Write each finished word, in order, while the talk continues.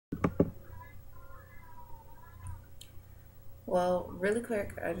Well, really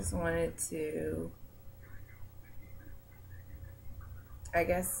quick, I just wanted to, I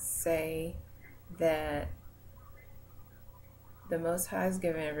guess, say that the Most High has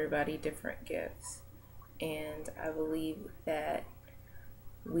given everybody different gifts. And I believe that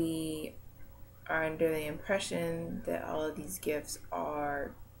we are under the impression that all of these gifts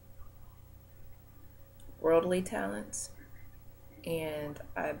are worldly talents. And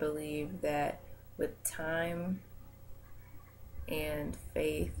I believe that with time and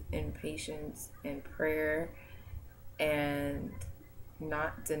faith and patience and prayer and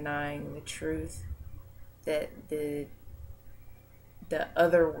not denying the truth, that the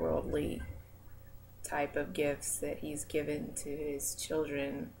otherworldly type of gifts that he's given to his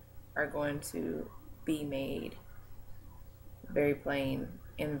children are going to be made very plain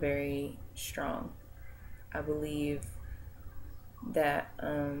and very strong. I believe that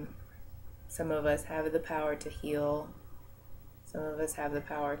some of us have the power to heal. Some of us have the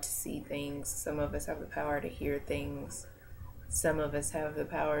power to see things. Some of us have the power to hear things. Some of us have the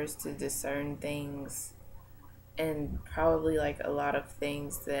powers to discern things. And probably like a lot of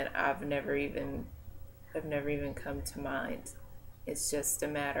things that have never even come to mind. It's just a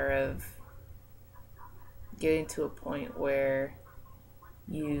matter of getting to a point where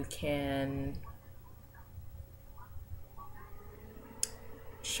you can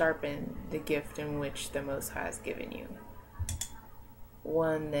sharpen the gift in which the Most High has given you.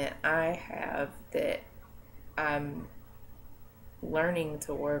 One that I have that I'm learning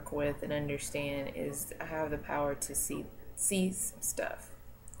to work with and understand is I have the power to see some stuff.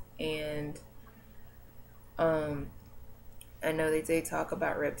 And I know that they talk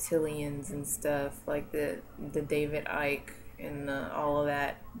about reptilians and stuff, like the David Icke and all of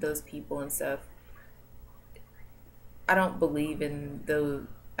that, those people and stuff. I don't believe in those.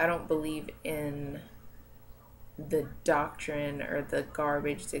 I don't believe in the doctrine or the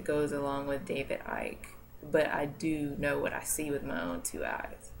garbage that goes along with David Icke, but I do know what I see with my own two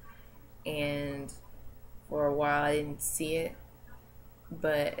eyes. And for a while I didn't see it,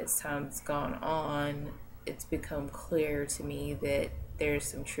 but as time's gone on, it's become clear to me that there's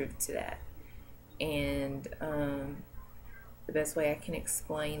some truth to that. And the best way I can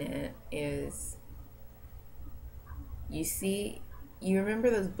explain it is, you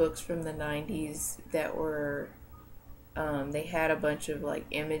remember those books from the 90s that were, they had a bunch of like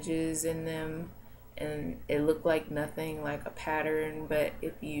images in them and it looked like nothing, like a pattern, but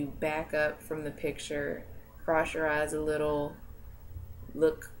if you back up from the picture, cross your eyes a little,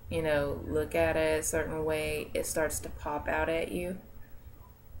 look at it a certain way, it starts to pop out at you.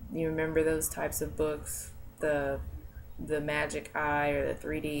 You remember those types of books, the magic eye or the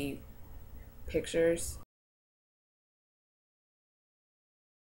 3D pictures?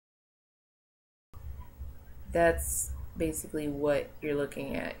 That's basically what you're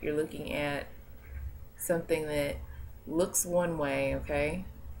looking at. You're looking at something that looks one way, okay?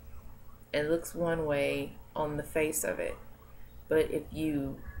 It looks one way on the face of it. But if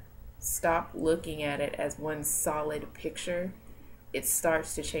you stop looking at it as one solid picture, it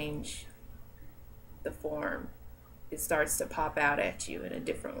starts to change the form. It starts to pop out at you in a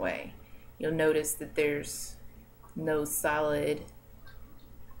different way. You'll notice that there's no solid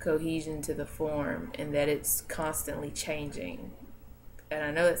cohesion to the form and that it's constantly changing. And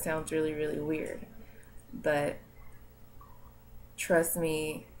I know it sounds really, really weird, but trust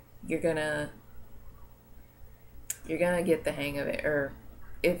me, you're gonna get the hang of it. Or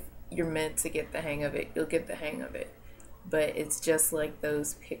if you're meant to get the hang of it, you'll get the hang of it. But it's just like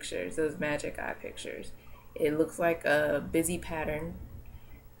those pictures, those magic eye pictures. It looks like a busy pattern,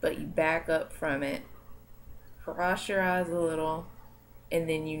 but you back up from it, cross your eyes a little, and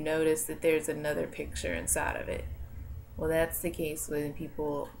then you notice that there's another picture inside of it. Well, that's the case with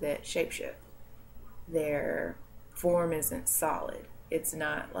people that shapeshift. Their form isn't solid. It's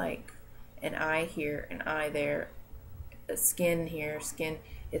not like an eye here, an eye there, a skin here, skin.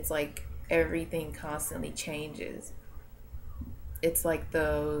 It's like everything constantly changes. It's like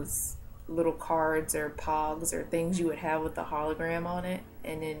those little cards or pogs or things you would have with the hologram on it,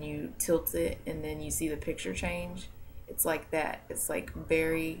 and then you tilt it and then you see the picture change. It's like that. It's like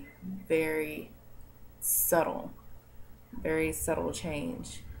very, very subtle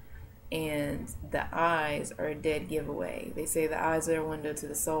change. And the eyes are a dead giveaway. They say the eyes are a window to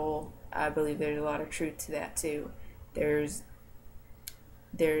the soul. I believe there's a lot of truth to that too. There's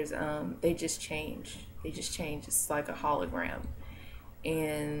they just change. They just change. It's like a hologram.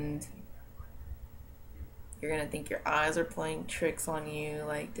 And you're gonna think your eyes are playing tricks on you.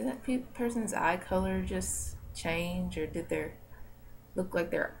 Like, did that person's eye color just change, or did their look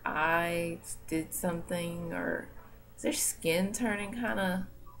like their eyes did something, or Is their skin turning kind of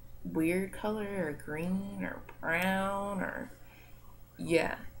weird color or green or brown or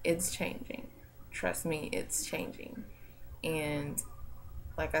yeah, it's changing. Trust me, it's changing. And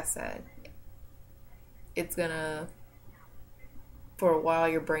like I said, it's gonna for a while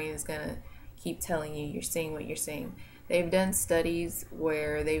your brain is gonna keep telling you you're seeing what you're seeing. They've done studies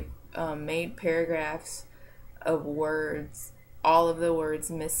where they've made paragraphs of words, all of the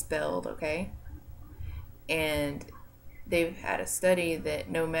words misspelled, okay? And they've had a study that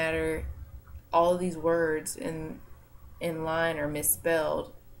no matter all of these words in line are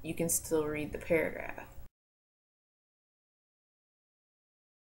misspelled, you can still read the paragraph.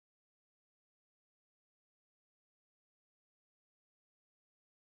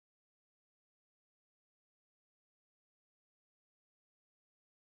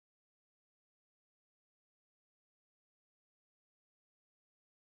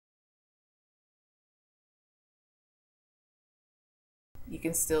 You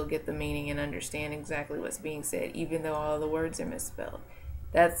can still get the meaning and understand exactly what's being said, even though all the words are misspelled.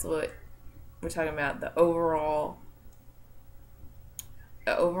 That's what we're talking about. The overall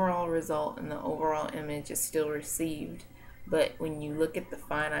result and the overall image is still received, but when you look at the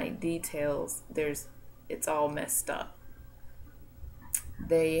finite details, it's all messed up.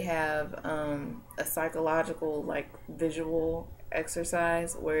 They have a psychological like visual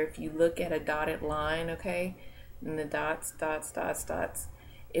exercise where if you look at a dotted line, okay, and the dots, dots, dots, dots,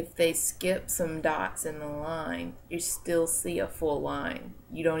 if they skip some dots in the line, you still see a full line.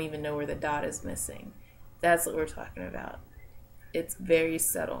 You don't even know where the dot is missing. That's what we're talking about. It's very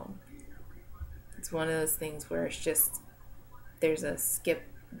subtle. It's one of those things where it's just there's a skip,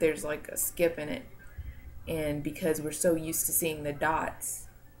 there's like a skip in it, and because we're so used to seeing the dots,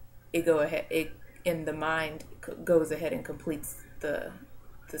 it in the mind goes ahead and completes the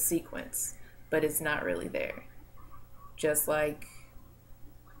sequence, but it's not really there. Just like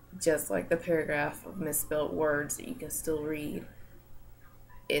the paragraph of misspelled words that you can still read,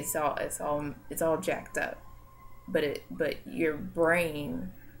 it's all jacked up, but your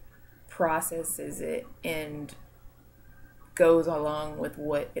brain processes it and goes along with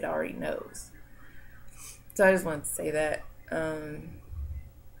what it already knows. So I just wanted to say that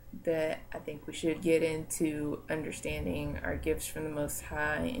I think we should get into understanding our gifts from the Most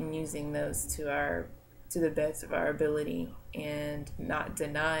High and using those to the best of our ability and not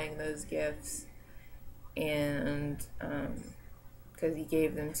denying those gifts, and because He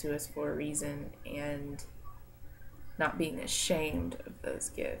gave them to us for a reason, and not being ashamed of those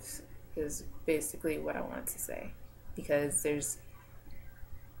gifts is basically what I want to say, because there's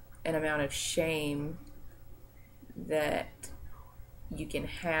an amount of shame that you can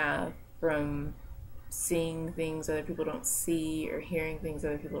have from seeing things other people don't see, or hearing things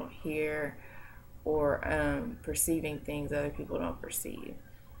other people don't hear, or perceiving things other people don't perceive.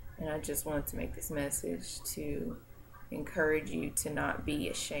 And I just wanted to make this message to encourage you to not be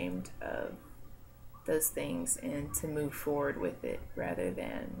ashamed of those things and to move forward with it rather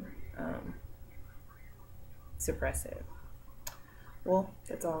than suppress it. Well,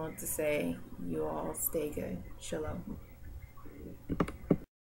 that's all I want to say. You all stay good. Shalom.